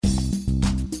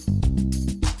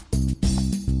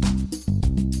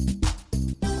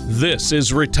This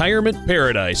is Retirement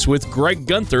Paradise with Greg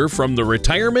Gunther from the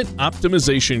Retirement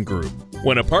Optimization Group.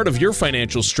 When a part of your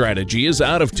financial strategy is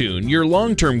out of tune, your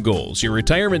long-term goals, your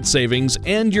retirement savings,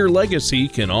 and your legacy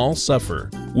can all suffer.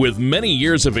 With many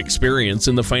years of experience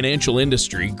in the financial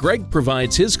industry, Greg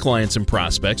provides his clients and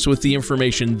prospects with the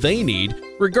information they need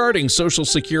regarding Social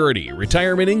Security,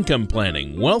 retirement income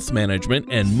planning, wealth management,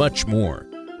 and much more.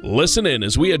 Listen in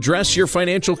as we address your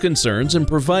financial concerns and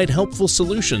provide helpful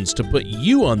solutions to put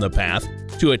you on the path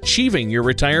to achieving your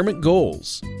retirement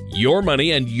goals. Your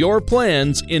money and your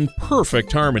plans in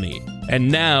perfect harmony.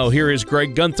 And now, here is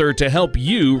Greg Gunther to help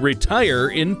you retire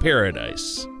in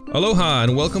paradise. Aloha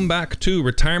and welcome back to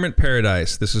Retirement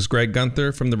Paradise. This is Greg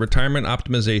Gunther from the Retirement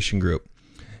Optimization Group.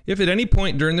 If at any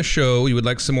point during the show you would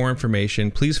like some more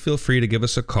information, please feel free to give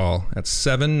us a call at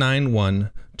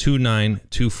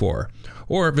 791-2924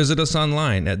 or visit us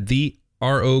online at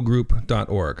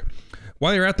therogroup.org.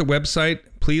 While you're at the website,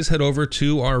 please head over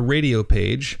to our radio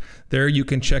page. There you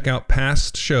can check out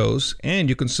past shows and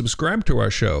you can subscribe to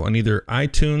our show on either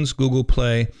iTunes, Google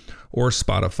Play, or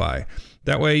Spotify.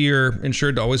 That way you're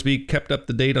ensured to always be kept up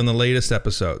to date on the latest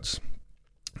episodes.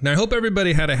 Now, I hope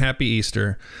everybody had a happy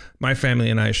Easter. My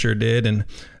family and I sure did. And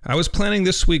I was planning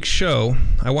this week's show.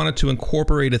 I wanted to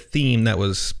incorporate a theme that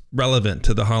was relevant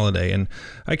to the holiday. And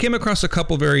I came across a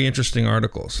couple very interesting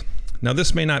articles. Now,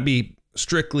 this may not be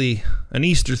strictly an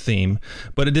Easter theme,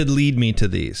 but it did lead me to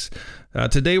these.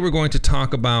 Today, we're going to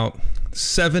talk about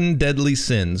 7 deadly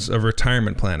sins of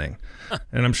retirement planning.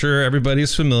 And I'm sure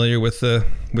everybody's familiar with the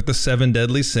 7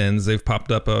 deadly sins. They've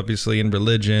popped up, obviously, in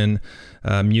religion,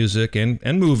 music,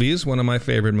 and movies, one of my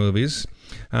favorite movies.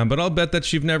 But I'll bet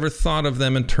that you've never thought of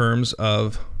them in terms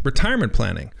of retirement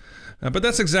planning. But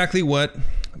that's exactly what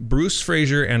Bruce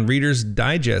Fraser and Reader's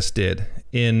Digest did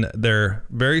in their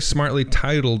very smartly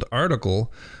titled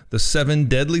article, The 7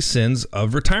 Deadly Sins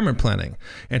of Retirement Planning.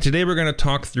 And today we're going to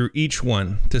talk through each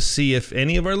one to see if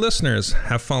any of our listeners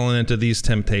have fallen into these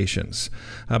temptations.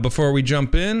 Before we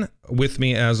jump in, with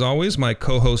me as always, my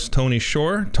co-host Tony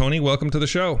Shore. Tony, welcome to the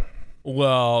show.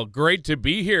 Well, great to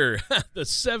be here. The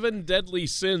 7 deadly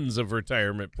sins of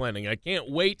retirement planning. I can't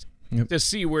wait to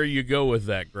see where you go with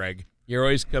that, Greg. You're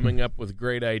always coming up with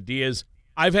great ideas.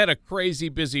 I've had a crazy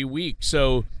busy week,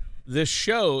 so this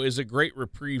show is a great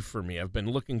reprieve for me. I've been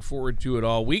looking forward to it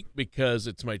all week because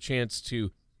it's my chance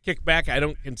to kick back. I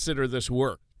don't consider this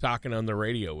work, talking on the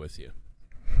radio with you.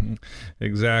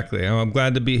 Exactly. I'm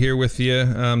glad to be here with you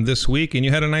this week. And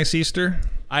you had a nice Easter?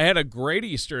 I had a great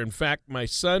Easter. In fact, my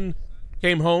son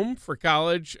came home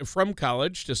from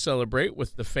college to celebrate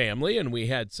with the family, and we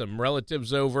had some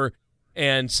relatives over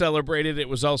and celebrated. It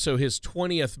was also his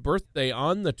 20th birthday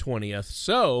on the 20th,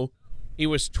 so he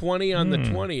was 20 on the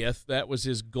 20th. That was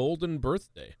his golden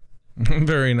birthday.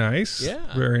 Very nice.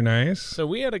 Yeah. Very nice. So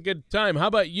we had a good time. How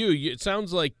about you? It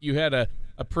sounds like you had a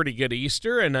pretty good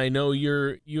Easter, and I know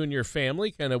you and your family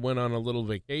kind of went on a little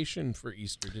vacation for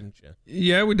Easter, didn't you?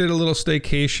 Yeah, we did a little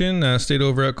staycation. Stayed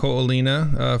over at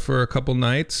Ko'olina for a couple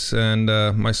nights, and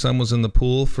my son was in the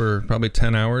pool for probably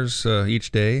 10 hours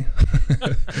each day.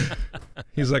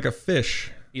 He's like a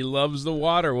fish. He loves the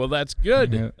water. Well, that's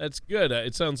good. Yeah. That's good.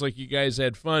 It sounds like you guys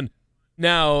had fun.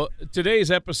 Now, today's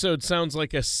episode sounds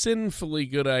like a sinfully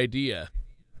good idea.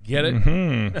 Get it?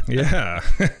 Mm-hmm. Yeah.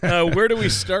 Where do we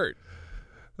start?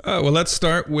 Well, let's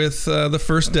start with the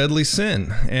first deadly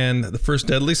sin. And the first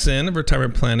deadly sin of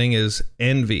retirement planning is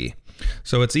envy.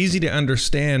 So it's easy to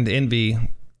understand envy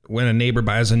when a neighbor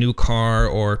buys a new car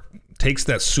or takes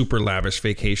that super lavish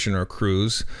vacation or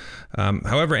cruise.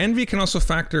 However, envy can also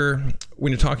factor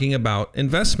when you're talking about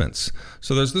investments.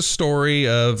 So there's this story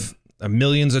of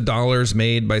millions of dollars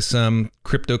made by some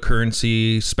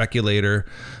cryptocurrency speculator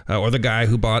or the guy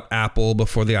who bought Apple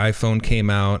before the iPhone came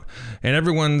out, and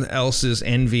everyone else is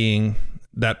envying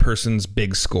that person's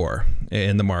big score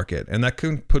in the market. And that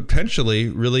can potentially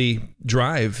really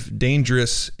drive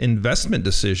dangerous investment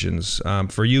decisions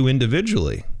for you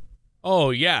individually.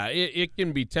 Oh, yeah. It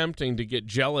can be tempting to get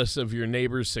jealous of your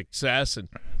neighbor's success and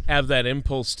have that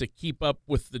impulse to keep up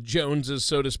with the Joneses,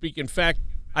 so to speak. In fact,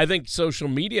 I think social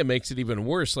media makes it even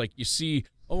worse. Like you see,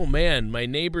 oh, man, my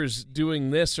neighbor's doing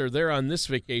this or they're on this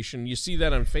vacation. You see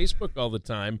that on Facebook all the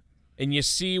time, and you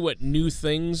see what new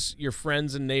things your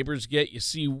friends and neighbors get. You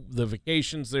see the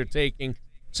vacations they're taking.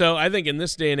 So I think in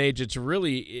this day and age, it's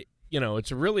really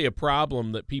a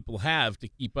problem that people have to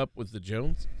keep up with the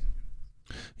Joneses.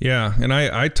 Yeah, and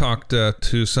I talked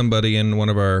to somebody in one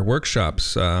of our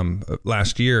workshops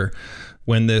last year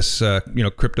when this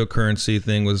cryptocurrency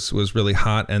thing was really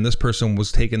hot, and this person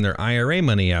was taking their IRA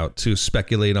money out to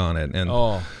speculate on it, and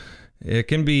It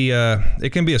can be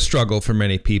a struggle for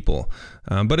many people,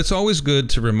 but it's always good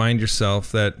to remind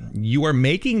yourself that you are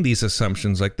making these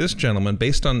assumptions, like this gentleman,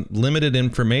 based on limited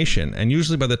information. And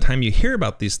usually, by the time you hear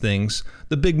about these things,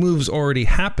 the big move's already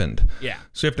happened. Yeah.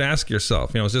 So you have to ask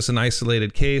yourself, is this an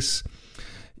isolated case?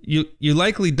 You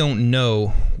likely don't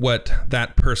know what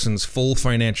that person's full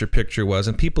financial picture was,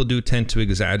 and people do tend to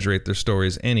exaggerate their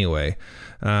stories anyway.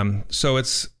 So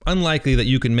it's unlikely that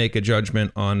you can make a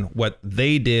judgment on what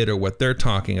they did or what they're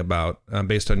talking about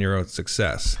based on your own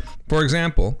success. For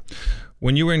example,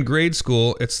 when you were in grade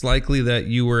school, it's likely that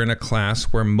you were in a class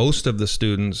where most of the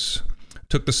students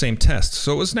took the same tests,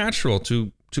 so it was natural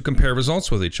to compare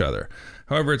results with each other.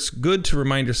 However, it's good to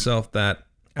remind yourself that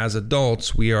as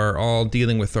adults, we are all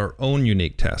dealing with our own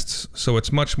unique tests. So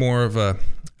it's much more of a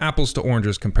apples to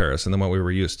oranges comparison than what we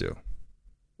were used to.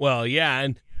 Well, yeah,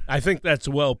 and I think that's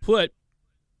well put.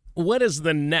 What is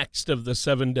the next of the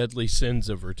 7 deadly sins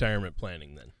of retirement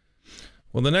planning then?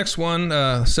 Well, the next one,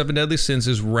 7 deadly sins,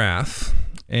 is wrath.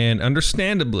 And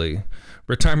understandably,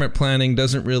 retirement planning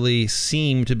doesn't really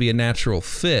seem to be a natural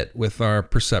fit with our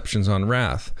perceptions on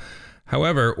wrath.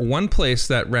 However, one place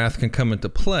that wrath can come into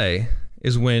play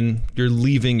is when you're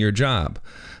leaving your job.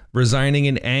 Resigning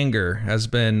in anger has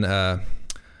been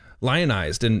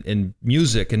lionized in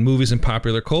music and movies and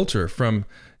popular culture, from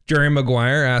Jerry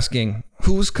Maguire asking,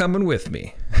 "Who's coming with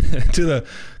me?" to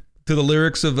the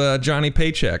lyrics of Johnny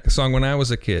Paycheck, a song when I was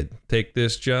a kid. Take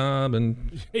this job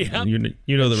and Yep.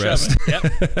 you know the rest.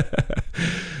 Yep.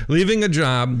 Leaving a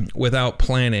job without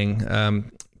planning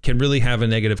can really have a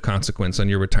negative consequence on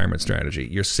your retirement strategy.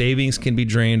 Your savings can be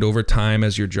drained over time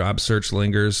as your job search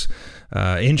lingers.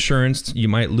 Insurance you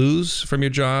might lose from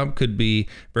your job could be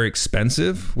very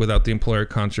expensive without the employer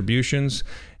contributions.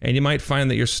 And you might find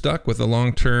that you're stuck with a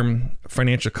long-term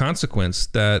financial consequence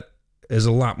that is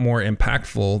a lot more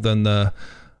impactful than the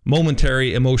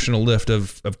momentary emotional lift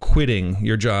of quitting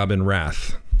your job in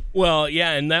wrath. Well,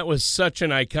 yeah, and that was such an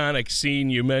iconic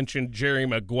scene. You mentioned Jerry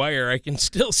Maguire. I can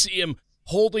still see him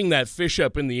holding that fish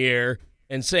up in the air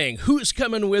and saying, "Who's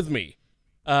coming with me?"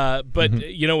 But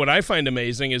you know what I find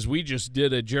amazing is we just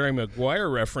did a Jerry Maguire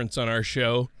reference on our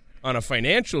show, on a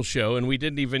financial show, and we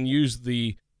didn't even use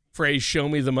the phrase "show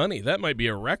me the money." That might be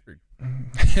a record.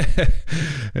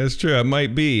 That's true. It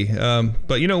might be.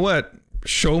 But you know what?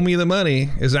 Show me the money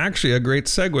is actually a great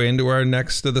segue into our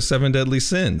next of the 7 deadly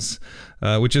sins,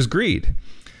 which is greed.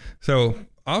 So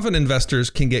often investors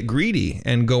can get greedy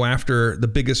and go after the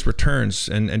biggest returns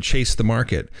and chase the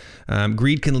market.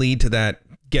 Greed can lead to that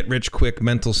get-rich-quick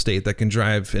mental state that can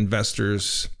drive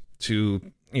investors to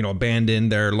abandon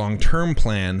their long-term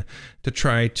plan to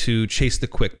try to chase the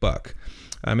quick buck.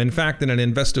 In fact, in an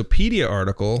Investopedia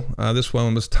article, this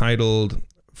one was titled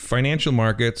 "Financial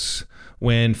Markets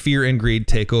When Fear and Greed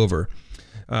Take Over."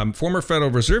 Former Federal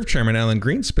Reserve Chairman Alan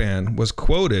Greenspan was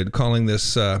quoted calling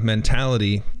this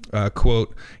mentality,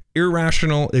 quote,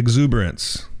 "irrational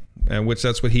exuberance," which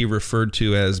that's what he referred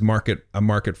to as a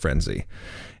market frenzy.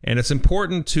 And it's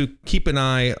important to keep an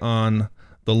eye on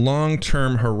the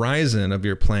long-term horizon of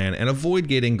your plan and avoid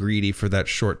getting greedy for that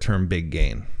short-term big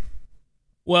gain.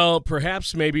 Well,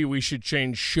 perhaps maybe we should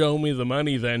change "show me the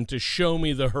money" then to "show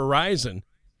me the horizon,"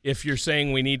 if you're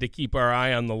saying we need to keep our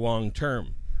eye on the long term.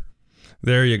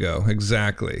 There you go.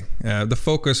 Exactly. The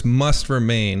focus must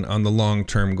remain on the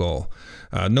long-term goal.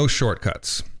 No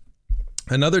shortcuts.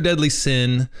 Another deadly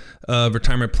sin of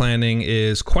retirement planning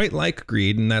is quite like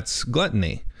greed, and that's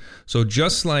gluttony. So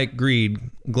just like greed,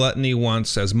 gluttony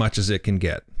wants as much as it can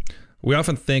get. We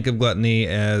often think of gluttony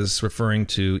as referring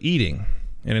to eating.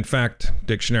 And in fact,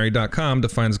 dictionary.com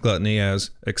defines gluttony as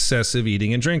excessive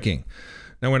eating and drinking.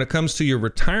 Now, when it comes to your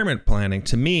retirement planning,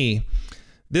 to me,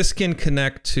 this can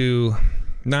connect to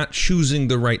not choosing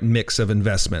the right mix of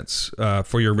investments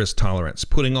for your risk tolerance,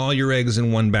 putting all your eggs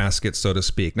in one basket, so to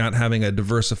speak, not having a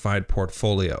diversified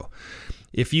portfolio.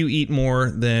 If you eat more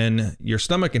than your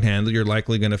stomach can handle, you're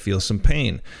likely going to feel some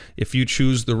pain. If you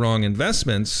choose the wrong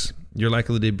investments, you're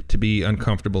likely to be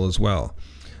uncomfortable as well.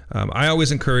 I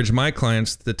always encourage my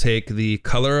clients to take the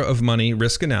Color of Money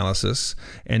risk analysis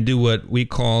and do what we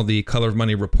call the Color of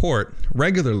Money report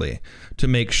regularly to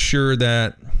make sure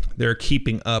that they're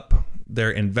keeping up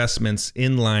their investments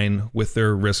in line with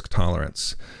their risk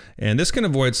tolerance. And this can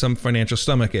avoid some financial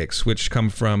stomach aches, which come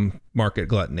from market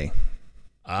gluttony.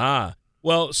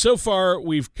 Well, so far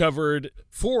we've covered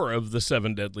 4 of the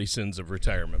 7 deadly sins of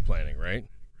retirement planning, right?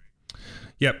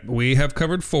 Yep, we have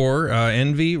covered 4,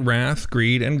 envy, wrath,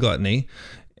 greed, and gluttony.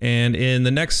 And in the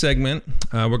next segment,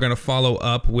 we're going to follow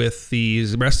up with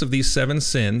the rest of these 7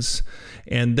 sins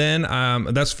And then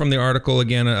that's from the article,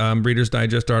 again, Reader's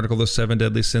Digest article, The 7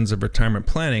 Deadly Sins of Retirement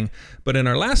Planning. But in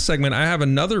our last segment, I have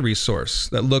another resource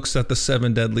that looks at the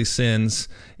 7 deadly sins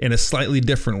in a slightly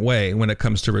different way when it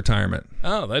comes to retirement.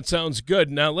 Oh, that sounds good.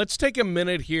 Now, let's take a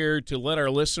minute here to let our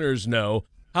listeners know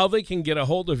how they can get a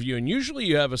hold of you. And usually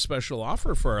you have a special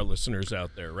offer for our listeners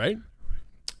out there, right?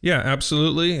 Yeah,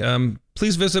 absolutely.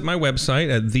 Please visit my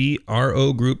website at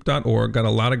therogroup.org. Got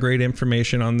a lot of great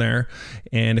information on there.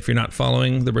 And if you're not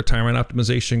following the Retirement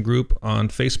Optimization Group on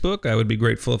Facebook, I would be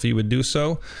grateful if you would do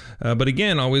so. But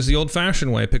again, always the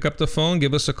old-fashioned way. Pick up the phone,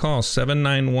 give us a call,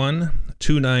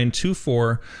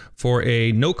 791-2924 for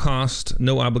a no-cost,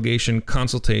 no-obligation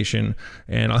consultation.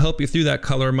 And I'll help you through that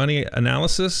color money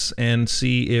analysis and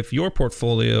see if your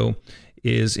portfolio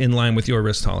is in line with your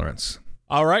risk tolerance.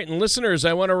 All right, and listeners,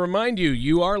 I want to remind you,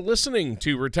 you are listening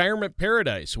to Retirement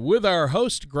Paradise with our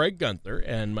host, Greg Gunther,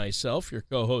 and myself, your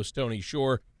co-host, Tony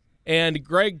Shore. And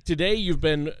Greg, today you've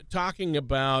been talking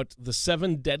about the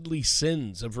 7 deadly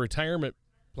sins of retirement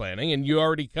planning, and you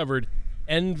already covered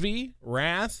envy,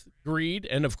 wrath, greed,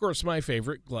 and, of course, my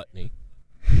favorite, gluttony.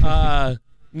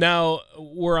 Now,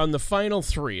 we're on the final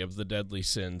 3 of the deadly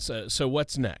sins, so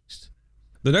what's next?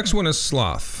 The next one is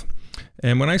sloth.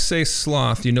 And when I say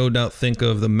sloth, you no doubt think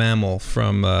of the mammal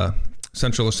from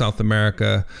Central or South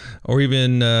America, or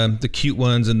even the cute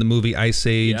ones in the movie Ice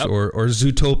Age. Yep. or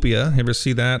Zootopia. Ever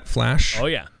see that? Flash? Oh,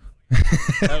 yeah.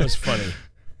 That was funny.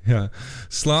 Yeah.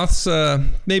 Sloths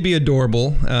may be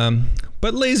adorable,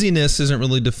 but laziness isn't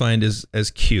really defined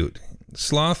as cute.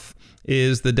 Sloth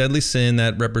is the deadly sin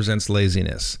that represents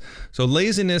laziness. So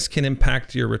laziness can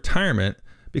impact your retirement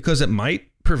because it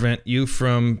might prevent you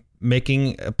from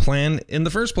making a plan in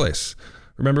the first place.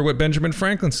 Remember what Benjamin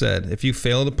Franklin said, if you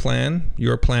fail to plan,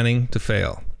 you're planning to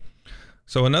fail.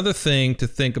 So another thing to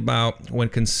think about when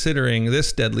considering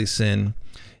this deadly sin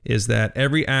is that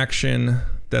every action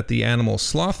that the animal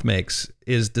sloth makes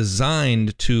is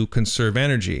designed to conserve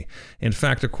energy. In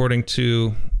fact, according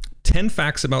to 10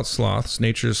 facts about sloths,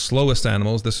 nature's slowest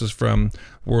animals, this is from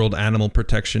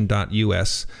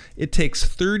worldanimalprotection.us, it takes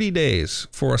 30 days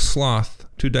for a sloth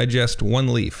to digest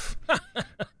 1 leaf.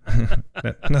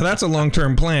 Now, that's a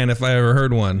long-term plan if I ever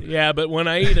heard one. Yeah, but when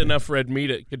I eat enough red meat,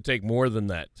 it could take more than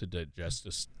that to digest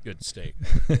a good steak.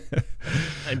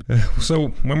 So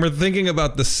when we're thinking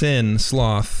about the sin,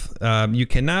 sloth, you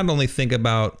can not only think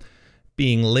about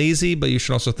being lazy, but you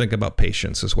should also think about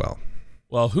patience as well.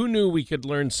 Well, who knew we could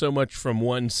learn so much from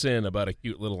one sin about a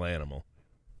cute little animal?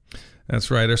 That's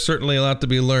right. There's certainly a lot to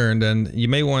be learned, and you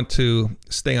may want to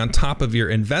stay on top of your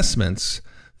investments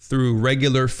through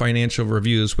regular financial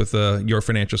reviews with your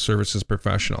financial services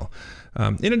professional.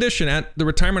 In addition, at the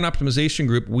Retirement Optimization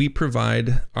Group, we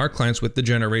provide our clients with the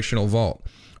Generational Vault,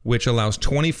 which allows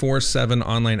 24/7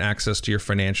 online access to your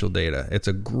financial data. It's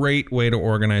a great way to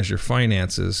organize your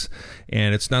finances,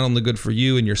 and it's not only good for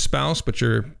you and your spouse, but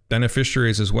your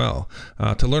beneficiaries as well.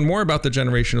 To learn more about the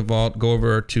Generational Vault, go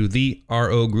over to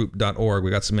therogroup.org.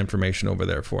 We got some information over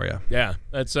there for you. Yeah,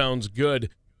 that sounds good.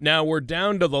 Now we're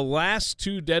down to the last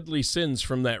 2 deadly sins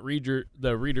from that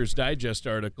the Reader's Digest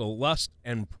article, lust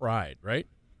and pride, right?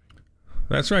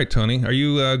 That's right, Tony. Are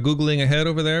you Googling ahead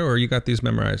over there, or you got these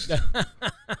memorized?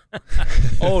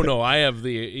 Oh, no, I have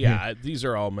these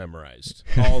are all memorized,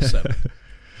 all 7.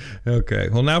 Okay,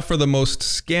 well, now for the most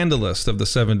scandalous of the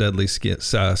 7 deadly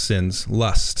sins,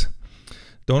 lust.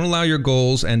 Don't allow your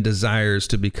goals and desires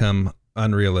to become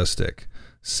unrealistic.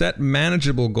 Set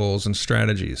manageable goals and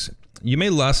strategies. You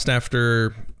may lust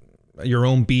after your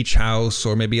own beach house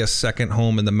or maybe a second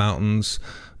home in the mountains,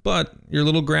 but your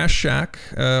little grass shack,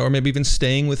 or maybe even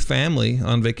staying with family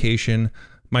on vacation,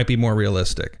 might be more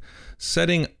realistic.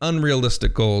 Setting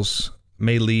unrealistic goals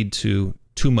may lead to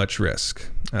too much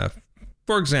risk.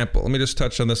 For example, let me just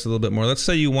touch on this a little bit more. Let's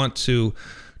say you want to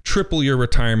triple your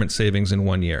retirement savings in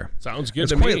 1 year. Sounds good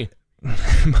to me.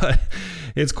 But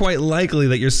it's quite likely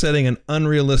that you're setting an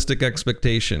unrealistic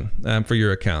expectation for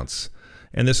your accounts.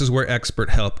 And this is where expert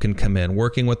help can come in.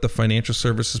 Working with the financial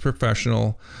services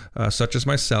professional, such as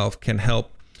myself, can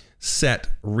help set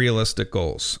realistic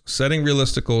goals. Setting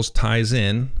realistic goals ties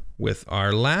in with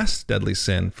our last deadly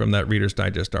sin from that Reader's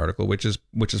Digest article, which is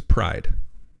pride.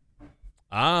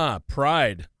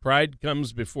 Pride. Pride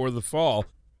comes before the fall.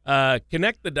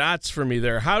 Connect the dots for me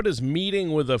there. How does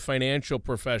meeting with a financial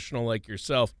professional like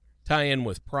yourself tie in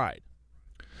with pride?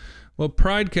 Well,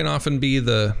 pride can often be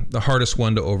the hardest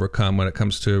one to overcome when it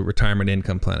comes to retirement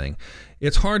income planning.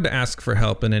 It's hard to ask for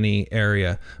help in any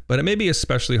area, but it may be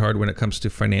especially hard when it comes to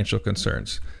financial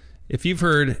concerns. If you've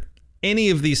heard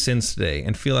any of these sins today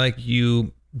and feel like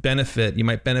you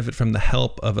might benefit from the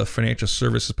help of a financial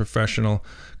services professional,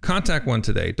 contact one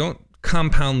today. Don't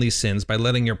compound these sins by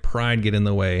letting your pride get in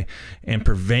the way and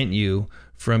prevent you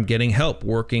from getting help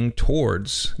working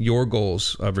towards your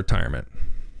goals of retirement.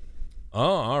 Oh,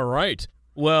 all right.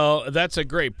 Well, that's a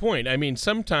great point. I mean,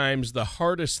 sometimes the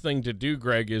hardest thing to do,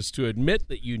 Greg, is to admit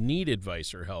that you need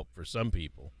advice or help for some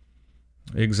people.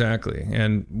 Exactly.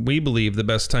 And we believe the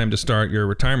best time to start your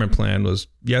retirement plan was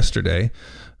yesterday.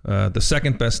 The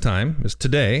second best time is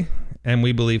today. And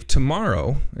we believe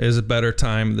tomorrow is a better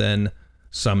time than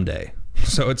someday.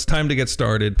 So it's time to get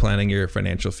started planning your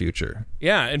financial future.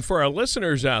 Yeah. And for our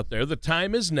listeners out there, the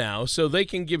time is now so they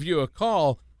can give you a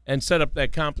call and set up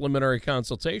that complimentary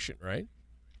consultation, right?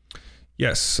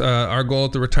 Yes. Our goal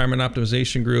at the Retirement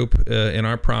Optimization Group in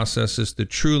our process is to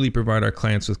truly provide our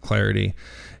clients with clarity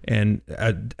and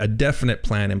a definite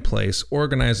plan in place,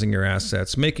 organizing your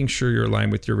assets, making sure you're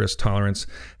aligned with your risk tolerance,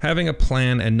 having a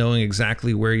plan and knowing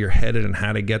exactly where you're headed and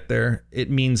how to get there. It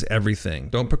means everything.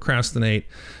 Don't procrastinate.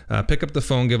 Pick up the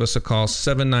phone, give us a call,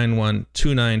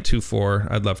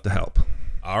 791-2924. I'd love to help.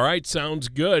 All right. Sounds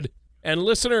good. And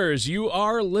listeners, you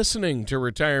are listening to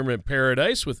Retirement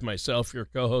Paradise with myself, your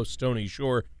co-host, Tony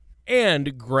Shore,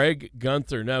 and Greg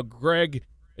Gunther. Now, Greg,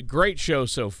 a great show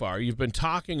so far. You've been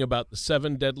talking about the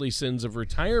 7 deadly sins of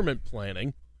retirement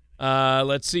planning.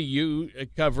 Let's see, you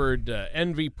covered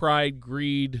envy, pride,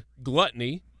 greed,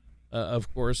 gluttony.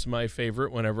 Of course, my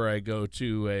favorite whenever I go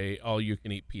to a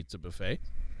all-you-can-eat pizza buffet.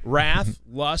 Wrath,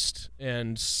 lust,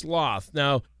 and sloth.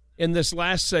 Now, in this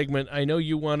last segment, I know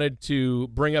you wanted to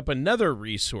bring up another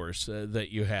resource that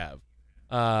you have,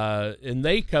 and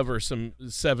they cover some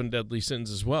 7 deadly sins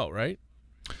as well, right?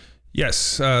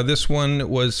 Yes, this one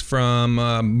was from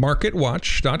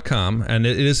MarketWatch.com, and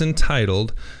it is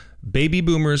entitled, Baby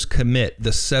Boomers Commit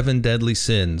the 7 Deadly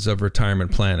Sins of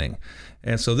Retirement Planning.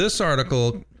 And so this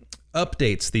article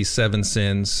updates these 7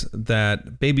 sins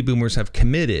that baby boomers have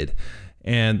committed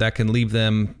and that can leave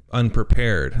them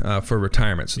unprepared for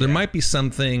retirement. So there might be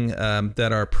something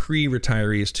that our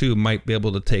pre-retirees too might be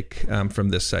able to take from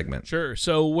this segment. Sure.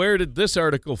 So where did this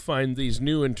article find these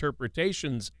new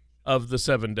interpretations of the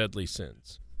 7 deadly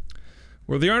sins?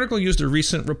 Well, the article used a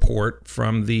recent report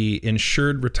from the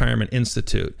Insured Retirement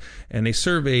Institute, and they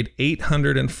surveyed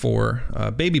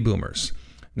 804 baby boomers.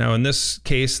 Now, in this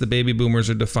case, the baby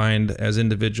boomers are defined as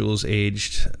individuals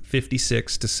aged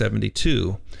 56 to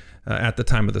 72. At the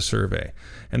time of the survey.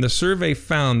 And the survey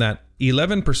found that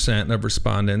 11% of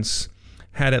respondents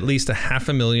had at least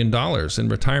 $500,000 in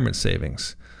retirement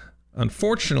savings.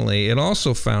 Unfortunately, it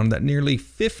also found that nearly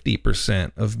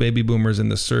 50% of baby boomers in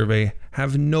the survey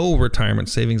have no retirement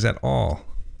savings at all.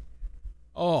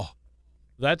 Oh,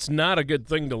 that's not a good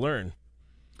thing to learn.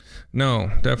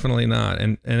 No, definitely not.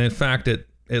 And in fact, it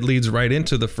leads right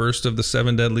into the first of the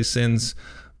 7 deadly sins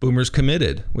boomers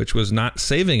committed, which was not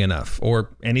saving enough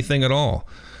or anything at all.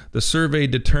 The survey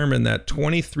determined that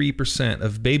 23%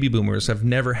 of baby boomers have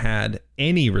never had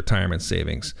any retirement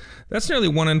savings. That's nearly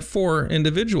 1 in 4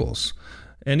 individuals.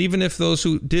 And even if those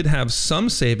who did have some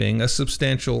saving, a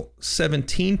substantial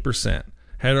 17%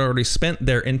 had already spent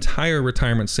their entire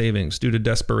retirement savings due to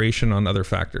desperation on other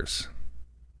factors.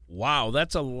 Wow,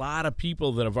 that's a lot of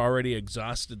people that have already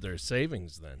exhausted their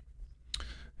savings then.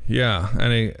 Yeah,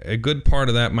 and a good part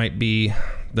of that might be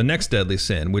the next deadly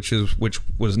sin, which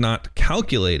was not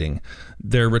calculating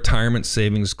their retirement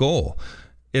savings goal.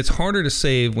 It's harder to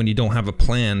save when you don't have a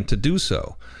plan to do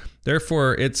so.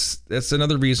 Therefore, it's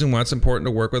another reason why it's important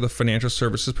to work with a financial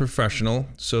services professional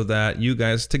so that you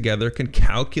guys together can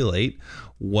calculate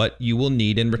what you will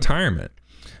need in retirement.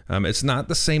 It's not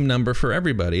the same number for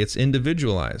everybody. It's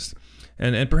individualized.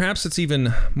 And perhaps it's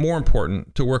even more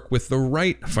important to work with the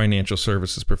right financial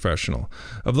services professional.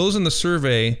 Of those in the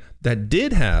survey that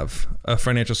did have a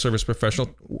financial service professional,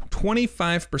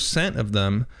 25% of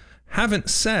them haven't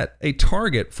set a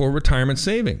target for retirement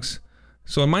savings.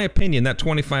 So in my opinion, that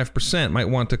 25% might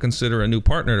want to consider a new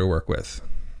partner to work with.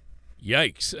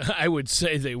 Yikes. I would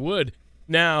say they would.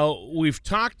 Now, we've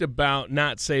talked about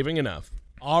not saving enough,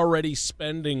 already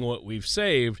spending what we've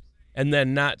saved, and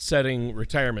then not setting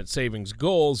retirement savings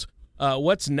goals.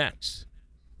 What's next?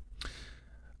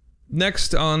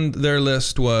 Next on their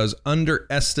list was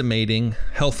underestimating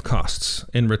health costs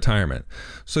in retirement.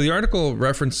 So the article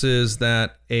references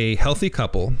that a healthy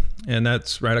couple, and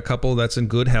that's right, a couple that's in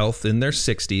good health in their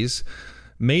 60s,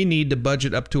 may need to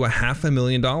budget up to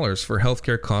 $500,000 for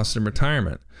healthcare costs in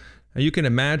retirement. Now, you can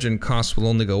imagine costs will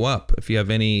only go up if you have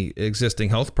any existing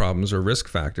health problems or risk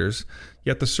factors,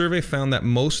 yet the survey found that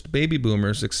most baby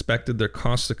boomers expected their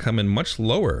costs to come in much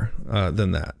lower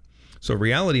than that. So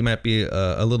reality might be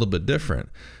a little bit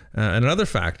different. And another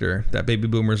factor that baby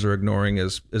boomers are ignoring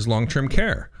is long-term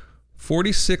care.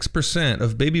 46%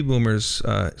 of baby boomers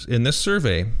in this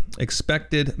survey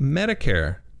expected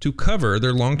Medicare to cover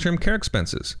their long-term care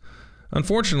expenses.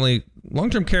 Unfortunately,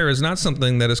 long-term care is not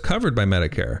something that is covered by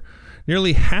Medicare.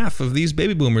 Nearly half of these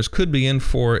baby boomers could be in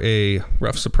for a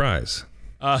rough surprise.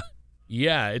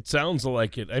 Yeah, it sounds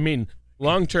like it. I mean,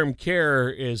 long-term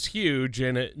care is huge,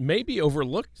 and it may be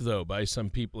overlooked, though, by some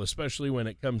people, especially when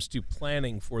it comes to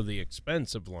planning for the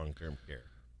expense of long-term care.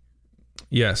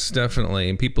 Yes, definitely.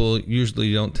 And people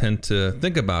usually don't tend to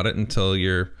think about it until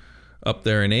you're up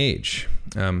there in age.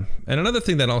 And another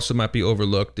thing that also might be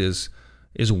overlooked is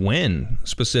when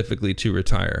specifically to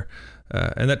retire.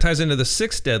 And that ties into the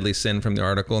sixth deadly sin from the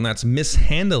article, and that's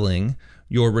mishandling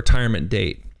your retirement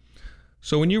date.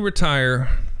 So when you retire,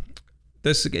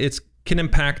 it can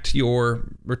impact your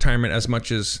retirement as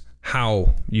much as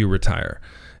how you retire.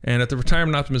 And at the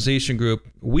Retirement Optimization Group,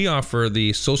 we offer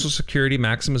the Social Security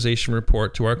Maximization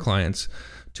Report to our clients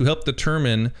to help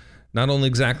determine not only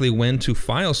exactly when to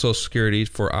file Social Security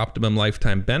for optimum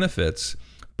lifetime benefits,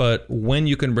 but when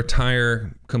you can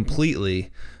retire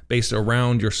completely based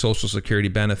around your Social Security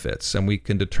benefits. And we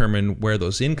can determine where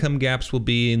those income gaps will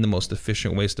be and the most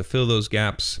efficient ways to fill those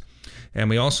gaps. And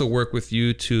we also work with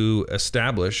you to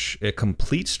establish a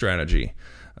complete strategy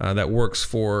that works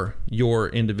for your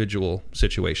individual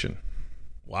situation.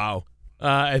 Wow.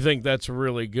 I think that's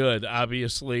really good.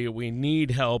 Obviously, we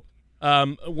need help.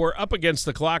 We're up against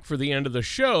the clock for the end of the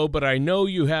show, but I know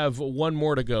you have one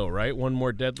more to go, right? One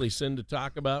more deadly sin to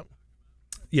talk about?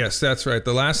 Yes, that's right.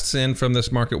 The last sin from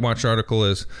this Market Watch article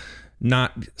is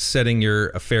not setting your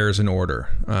affairs in order,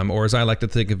 or as I like to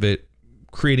think of it,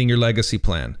 creating your legacy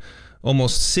plan.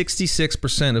 Almost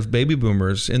 66% of baby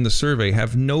boomers in the survey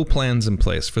have no plans in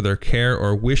place for their care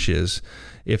or wishes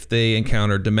if they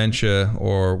encounter dementia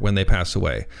or when they pass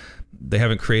away. They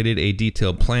haven't created a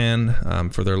detailed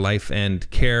plan for their life end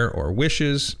care or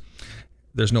wishes.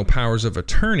 There's no powers of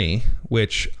attorney,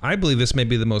 which I believe this may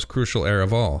be the most crucial error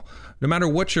of all. No matter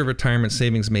what your retirement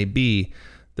savings may be,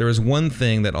 there is one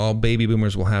thing that all baby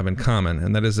boomers will have in common,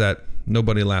 and that is that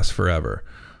nobody lasts forever.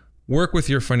 Work with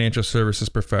your financial services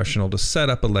professional to set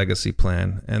up a legacy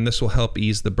plan, and this will help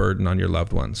ease the burden on your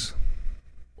loved ones.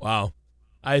 Wow.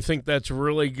 I think that's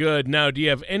really good. Now, do you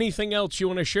have anything else you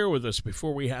want to share with us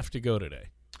before we have to go today?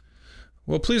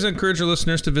 Well, please encourage your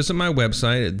listeners to visit my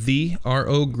website at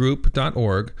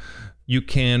therogroup.org. You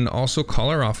can also call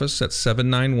our office at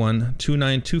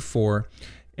 791-2924.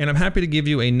 And I'm happy to give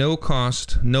you a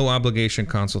no-cost, no-obligation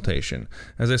consultation.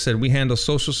 As I said, we handle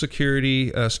Social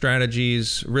Security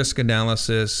strategies, risk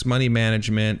analysis, money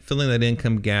management, filling that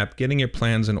income gap, getting your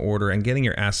plans in order, and getting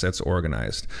your assets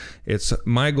organized. It's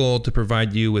my goal to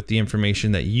provide you with the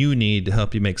information that you need to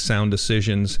help you make sound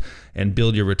decisions and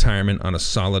build your retirement on a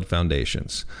solid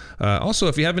foundations. Also,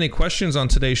 if you have any questions on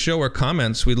today's show or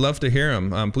comments, we'd love to hear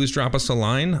them. Please drop us a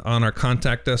line on our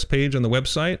Contact Us page on the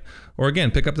website. Or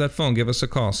again, pick up that phone, give us a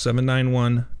call,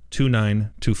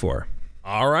 791-2924.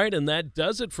 All right, and that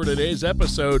does it for today's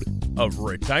episode of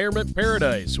Retirement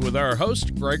Paradise with our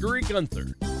host, Gregory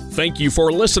Gunther. Thank you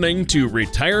for listening to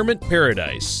Retirement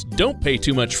Paradise. Don't pay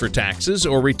too much for taxes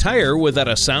or retire without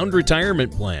a sound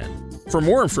retirement plan. For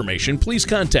more information, please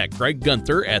contact Greg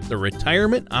Gunther at the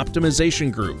Retirement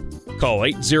Optimization Group. Call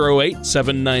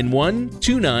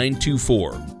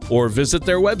 808-791-2924 or visit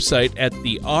their website at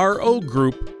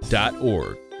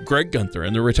therogroup.org. Greg Gunther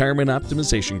and the Retirement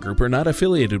Optimization Group are not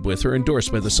affiliated with or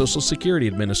endorsed by the Social Security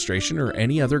Administration or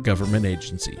any other government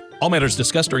agency. All matters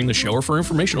discussed during the show are for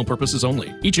informational purposes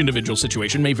only. Each individual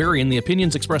situation may vary, and the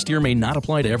opinions expressed here may not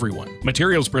apply to everyone.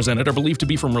 Materials presented are believed to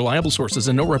be from reliable sources,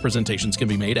 and no representations can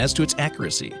be made as to its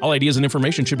accuracy. All ideas and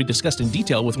information should be discussed in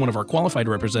detail with one of our qualified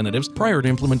representatives prior to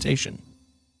implementation.